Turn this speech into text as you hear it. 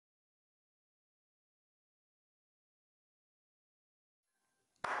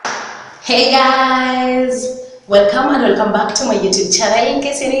Hey guys, welcome back to my YouTube channel. In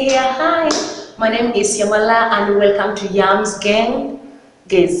case you're new here, hi, my name is Yamala and welcome to Yamz Gang.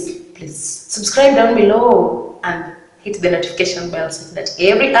 Guys, please subscribe down below and hit the notification bell so that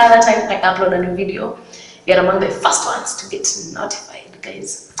every other time I upload a new video, you're among the first ones to get notified.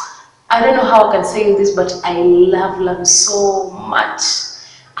 Guys, I don't know how I can say this, but I love so much.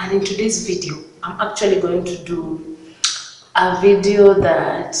 And in today's video, I'm actually going to do a video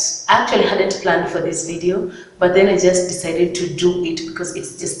that I actually hadn't planned for this video, but then I just decided to do it because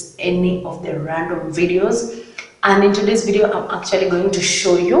it's just any of the random videos. And in today's video, I'm actually going to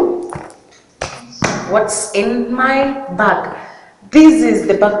show you what's in my bag. This is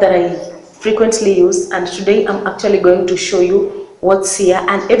the bag that I frequently use, and today I'm actually going to show you what's here.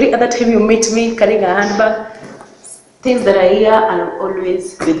 And every other time you meet me carrying a handbag, things that are here are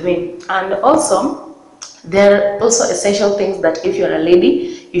always with me. And also, there are also essential things that if you're a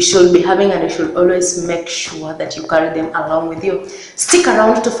lady, you should be having, and you should always make sure that you carry them along with you. Stick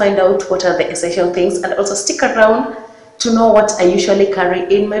around to find out what are the essential things, and also stick around to know what I usually carry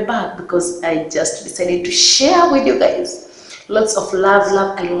in my bag, because I just decided to share with you guys. Lots of love.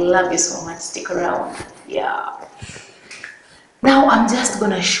 I love you so much. Stick around. Yeah. Now I'm just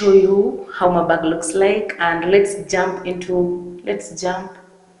gonna show you how my bag looks like, and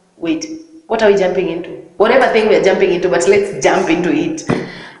wait, what are we jumping into? Whatever thing we're jumping into, but let's jump into it.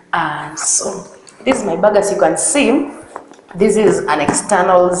 And so this is my bag. As you can see, this is an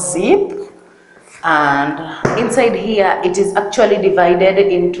external zip, and inside here it is actually divided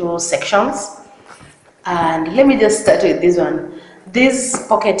into sections. And let me just start with this one. This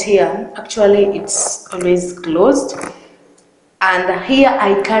pocket here, actually it's always closed, and here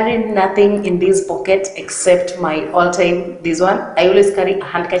I carry nothing in this pocket except my all-time this one. I always carry a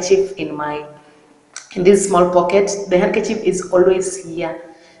handkerchief in this small pocket. The handkerchief is always here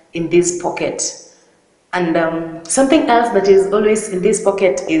in this pocket. And something else that is always in this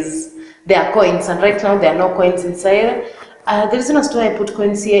pocket is there are coins, and right now there are no coins inside. The reason as to why I put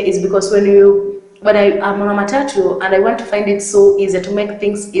coins here is because when I am on a matatu and I want to find it so easy to make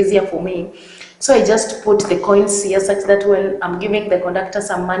things easier for me, so I just put the coins here such that when I'm giving the conductor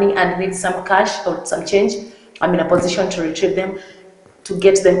some money and need some cash or some change, I'm in a position to retrieve them, to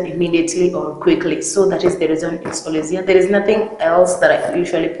get them immediately or quickly. So that is the reason it's always here. There is nothing else that I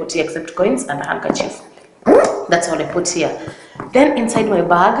usually put here except coins and a handkerchief. That's all I put here. Then inside my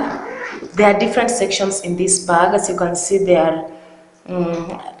bag, there are different sections in this bag. As you can see, there are,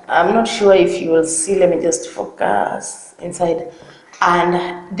 I'm not sure if you will see, let me just focus inside.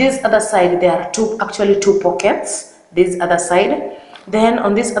 And this other side, there are actually two pockets, this other side. Then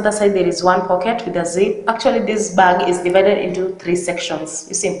on this other side, there is one pocket with a zip. Actually, this bag is divided into three sections.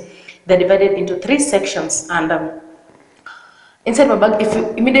 You see, they're divided into three sections. And inside my bag, if you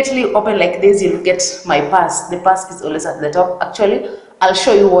immediately open like this, you'll get my purse. The purse is always at the top. Actually, I'll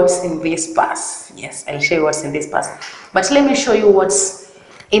show you what's in this purse. Yes, I'll show you what's in this purse. But let me show you what's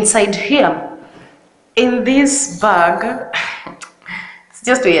inside here. In this bag, it's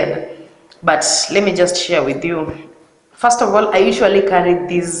just weird, but let me just share with you. First of all, I usually carry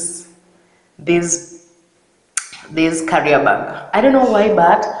this carrier bag. I don't know why,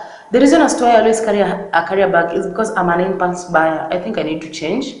 but the reason as to why I always carry a carrier bag is because I'm an impulse buyer. I think I need to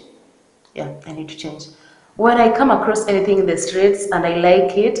change. Yeah, I need to change. When I come across anything in the streets and I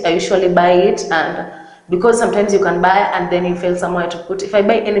like it, I usually buy it. And because sometimes you can buy and then you feel somewhere to put. If I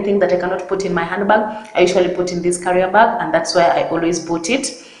buy anything that I cannot put in my handbag, I usually put in this carrier bag, and that's why I always put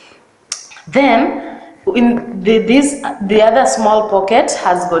it. Then in the other small pocket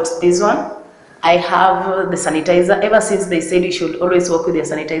has got this one. I have the sanitizer. Ever since they said you should always work with your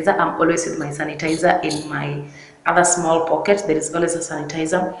sanitizer, I'm always with my sanitizer in my other small pocket. There is always a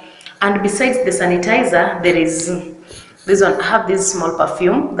sanitizer. And besides the sanitizer, there is this one. I have this small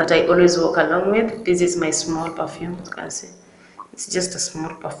perfume that I always walk along with. This is my small perfume. You can see. It's just a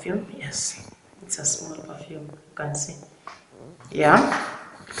small perfume. Yes, it's a small perfume. You can see. Yeah.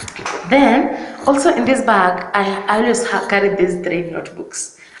 Then also in this bag, I always carry these 3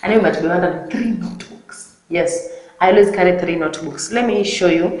 notebooks. I know you might be wondering, 3 notebooks. Yes, I always carry 3 notebooks. Let me show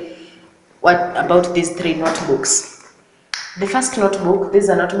you what about these 3 notebooks. The first notebook, this is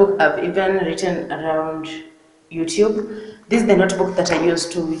a notebook I've even written around YouTube. This is the notebook that I use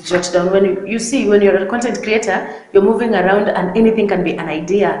to jot down. When you see, when you're a content creator, you're moving around and anything can be an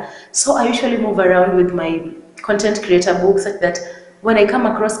idea. So I usually move around with my content creator book such that when I come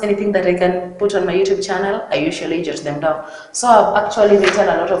across anything that I can put on my YouTube channel, I usually jot them down. So I've actually written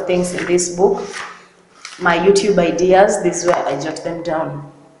a lot of things in this book. My YouTube ideas, this is where I jot them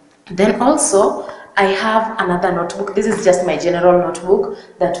down. Then also, I have another notebook. This is just my general notebook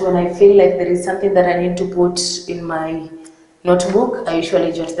that when I feel like there is something that I need to put in my notebook, I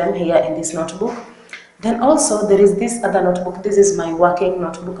usually jot them here in this notebook. Then also there is this other notebook. This is my working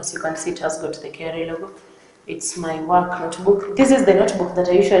notebook. As you can see, it has got the KRA logo. It's my work notebook. This is the notebook that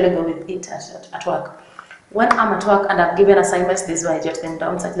I usually go with it at work. When I'm at work and I've given assignments, this is why I jot them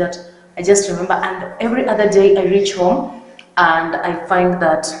down such that I just remember. And every other day I reach home and I find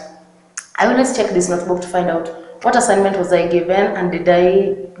that I always check this notebook to find out what assignment was I given and did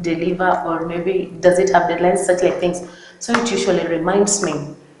I deliver, or maybe does it have deadlines, such like things. So it usually reminds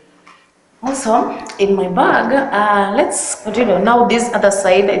me. Also, in my bag, let's continue. Now this other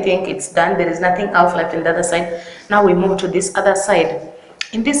side, I think it's done. There is nothing else left in the other side. Now we move to this other side.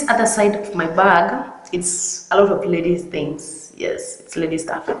 In this other side of my bag, it's a lot of ladies things. Yes, it's lady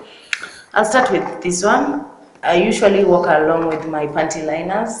stuff. I'll start with this one. I usually walk along with my panty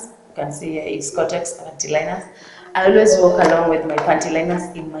liners. You can see here it's Cortex panty liners. I always walk along with my panty liners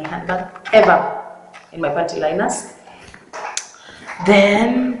in my handbag, ever in my panty liners.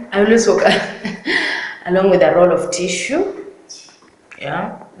 Then I always walk along with a roll of tissue.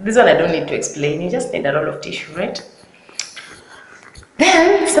 Yeah, this one I don't need to explain. You just need a roll of tissue, right?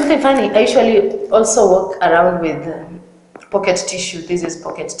 Then something funny. I usually also walk around with pocket tissue. This is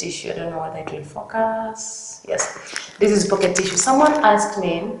pocket tissue. I don't know whether it will focus. Yes, this is pocket tissue. Someone asked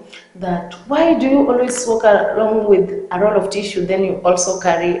me that why do you always walk along with a roll of tissue, then you also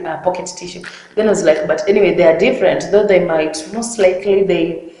carry a pocket tissue? Then I was like, but anyway, they are different, though they might, most likely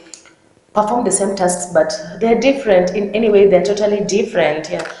they perform the same tasks, but they're different in any way. They're totally different.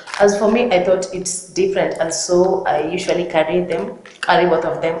 Yeah. As for me, I thought it's different, and so I usually carry both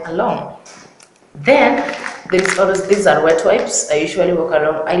of them along. Then there is always, these are wet wipes. I usually walk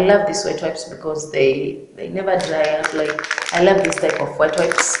around. I love these wet wipes because they never dry out. Like, I love this type of wet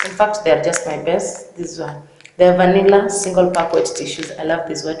wipes. In fact, they are just my best. This one, they're vanilla single pack wet tissues. I love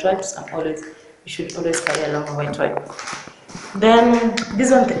these wet wipes. You should always carry along a wet wipe. Then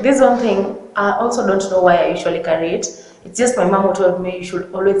this one thing, I also don't know why I usually carry it. It's just my mom who told me you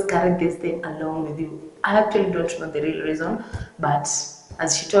should always carry this thing along with you. I actually don't know the real reason, but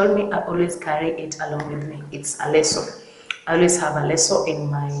as she told me, I always carry it along with me. It's a lasso. I always have a lasso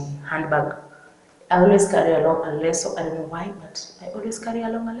in my handbag. I always carry along a lasso. I don't know why, but I always carry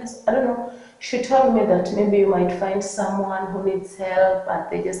along a lasso. I don't know. She told me that maybe you might find someone who needs help, and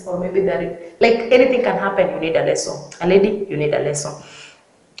they just, or maybe like anything can happen. You need a lasso. A lady, you need a lasso.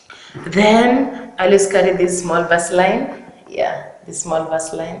 Then I always carry this small Vaseline. Yeah, this small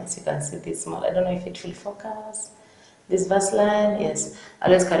Vaseline. As you can see, this small. I don't know if it will focus. This Vaseline, yes. I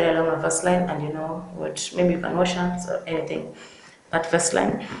always carry along a Vaseline, and you know what? Maybe you can wash hands or anything. That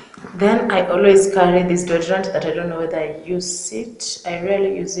Vaseline. Then I always carry this deodorant that I don't know whether I use it. I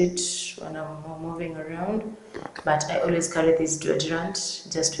rarely use it when I'm moving around, but I always carry this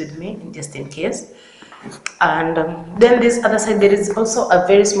deodorant just with me, just in case. And then this other side, there is also a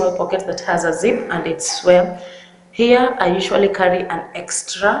very small pocket that has a zip, and it's where here I usually carry an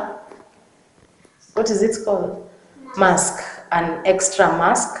extra, what is it called? Mask. An extra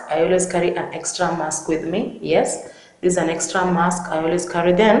mask. I always carry an extra mask with me. Yes, this is an extra mask I always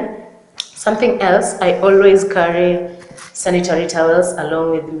carry. Then something else, I always carry sanitary towels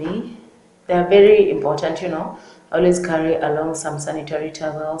along with me. They are very important, you know. I always carry along some sanitary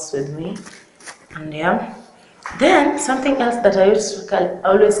towels with me. And yeah, then something else that I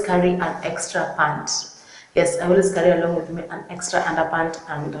always carry an extra pant. Yes, I always carry along with me an extra underpant,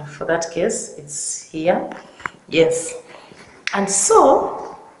 and for that case, it's here. Yes, and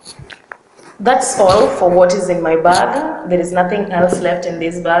so that's all for what is in my bag. There is nothing else left in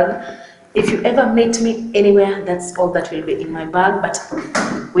this bag. If you ever meet me anywhere, that's all that will be in my bag. But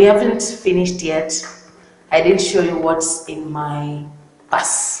we haven't finished yet. I didn't show you what's in my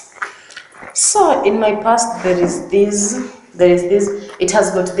purse. So in my purse there is this. It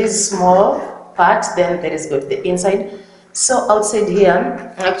has got this small part. Then there is got the inside. So outside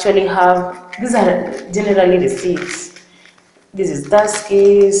here, I actually have, these are generally receipts. This is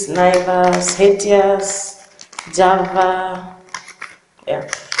Daskis, Naivas, Hetias, Java, yeah,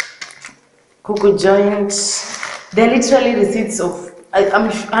 Kuku joints. They're literally receipts of, I'm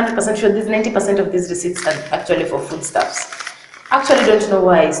 100% sure this 90% of these receipts are actually for foodstuffs. Actually don't know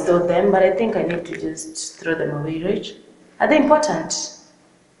why I store them, but I think I need to just throw them away, right? Are they important?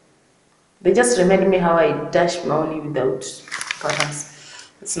 They just remind me how I dash my money without importance.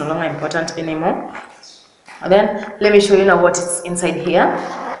 It's no longer important anymore. And then let me show you now what is inside here.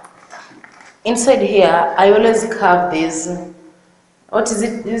 Inside here, I always have this, what is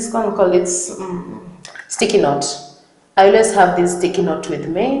it? This one called sticky note. I always have this sticky note with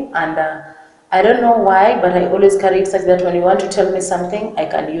me, and I don't know why, but I always carry it such that when you want to tell me something, I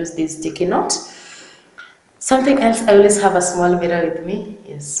can use this sticky note. Something else, I always have a small mirror with me.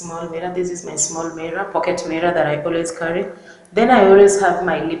 Yes, small mirror. This is my small mirror, pocket mirror that I always carry. Then I always have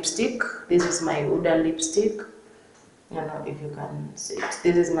my lipstick. This is my wooden lipstick. I don't know if you can see it.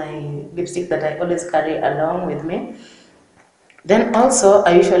 This is my lipstick that I always carry along with me. Then also,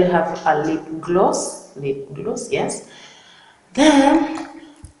 I usually have a lip gloss, yes. Then,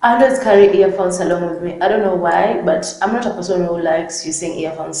 I always carry earphones along with me. I don't know why, but I'm not a person who likes using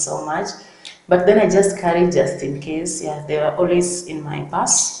earphones so much. But then I just carry just in case. Yeah, they are always in my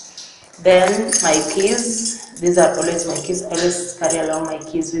purse. Then my keys, these are always my keys. I always carry along my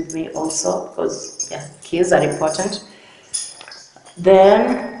keys with me also because yeah, keys are important.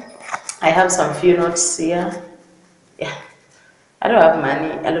 Then I have some few notes here. Yeah, I don't have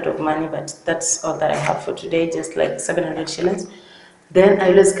money, a lot of money, but that's all that I have for today, just like 700 shillings. Then I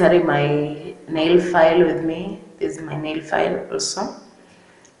always carry my nail file with me. This is my nail file also.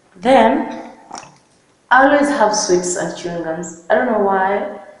 Then I always have sweets and chewing gums. I don't know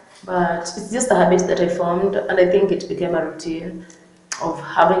why, but it's just a habit that I formed, and I think it became a routine of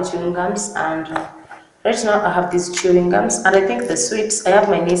having chewing gums. And right now I have these chewing gums, and I think the sweets, I have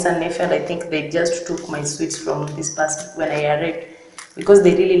my niece and nephew, and I think they just took my sweets from this past when I arrived because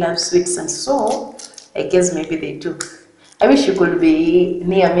they really love sweets, and so I guess maybe they took. I wish you could be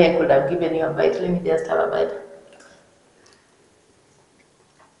near me, I could have given you a bite. Let me just have a bite.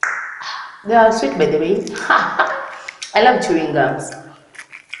 They are sweet, by the way. I love chewing gums.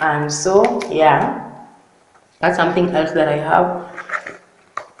 And so, yeah, that's something else that I have.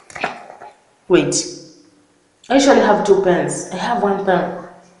 Wait, I usually have two pens. I have one pen.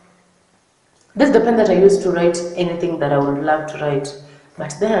 This is the pen that I use to write anything that I would love to write.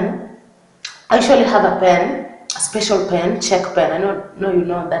 But then, I usually have a pen, a special pen, check pen. I know you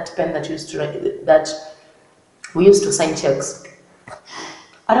know that pen that used to write, that we used to sign checks.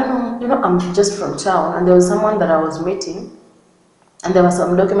 I don't know, I'm just from town, and there was someone that I was meeting, and there were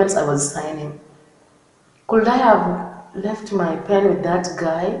some documents I was signing. Could I have left my pen with that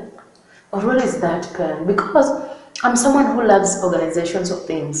guy? Or where is that pen? Because I'm someone who loves organizations of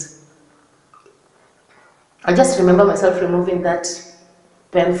things. I just remember myself removing that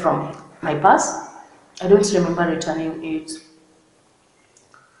pen from my purse. I don't remember returning it.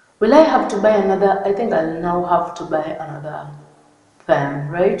 Will I have to buy another? I think I'll now have to buy another pen,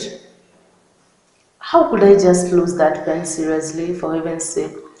 right? How could I just lose that pen seriously, for heaven's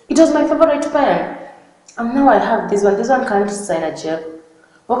sake? It was my favorite pen. And now I have this one. This one can't sign a check.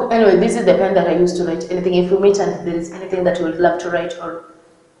 Okay, anyway, this is the pen that I used to write anything. If you meet and there is anything that you would love to write, or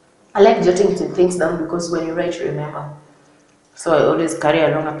I like jotting things down because when you write, you remember. So I always carry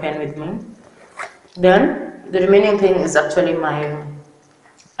along a pen with me. Then the remaining thing is actually my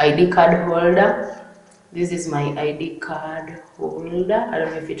ID card holder. This is my ID card holder. I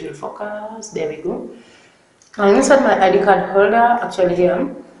don't know if it will focus. There we go. And inside my ID card holder, actually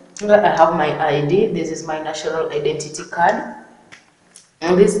here I have my ID. This is my national identity card.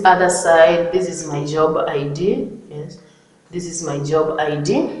 On this other side, this is my job ID. Yes, this is my job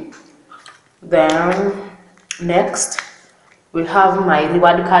ID. Then next, we have my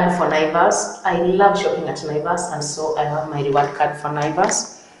reward card for Naivas. I love shopping at Naivas, and so I have my reward card for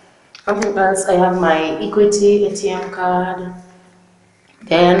Naivas. Something else, I have my Equity ATM card.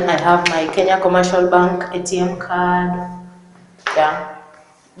 Then I have my Kenya Commercial Bank ATM card. Yeah.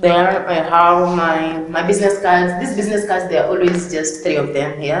 Then I have my business cards. These business cards, they are always just 3 of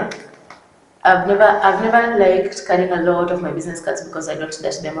them here. I've never liked carrying a lot of my business cards because I don't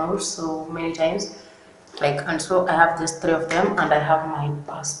dash them out so many times. And so I have just 3 of them, and I have my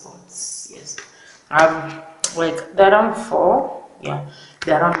passports. Yes. There are 4. Yeah,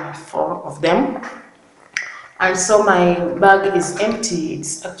 there are 4 of them. And so my bag is empty.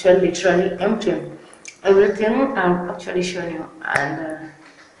 It's actually literally empty. Everything I'm actually showing you, and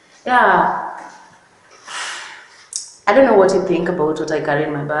yeah, I don't know what you think about what I carry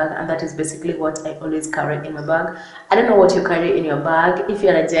in my bag, and that is basically what I always carry in my bag. I don't know what you carry in your bag. If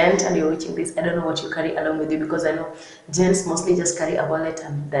you're a gent and you're watching this, I don't know what you carry along with you, because I know gents mostly just carry a wallet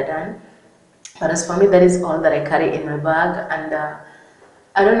and they're done. But as for me, that is all that I carry in my bag, and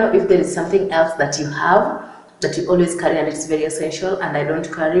I don't know if there is something else that you have that you always carry and it's very essential and I don't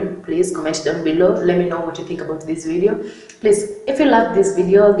carry. Please comment down below. Let me know what you think about this video. Please, if you love this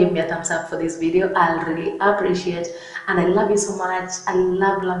video, give me a thumbs up for this video. I'll really appreciate, and I love you so much. I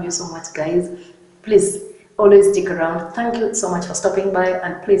love you so much, guys. Please always stick around. Thank you so much for stopping by,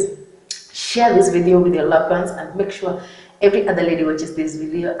 and please share this video with your loved ones, and make sure every other lady watches this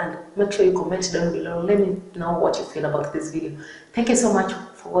video, and make sure you comment down below. Let me know what you feel about this video. Thank you so much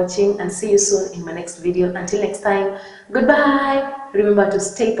for watching, and see you soon in my next video. Until next time, goodbye. Remember to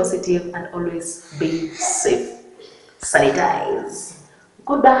stay positive and always be safe. Sanitize.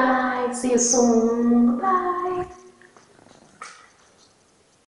 Goodbye. See you soon. Bye.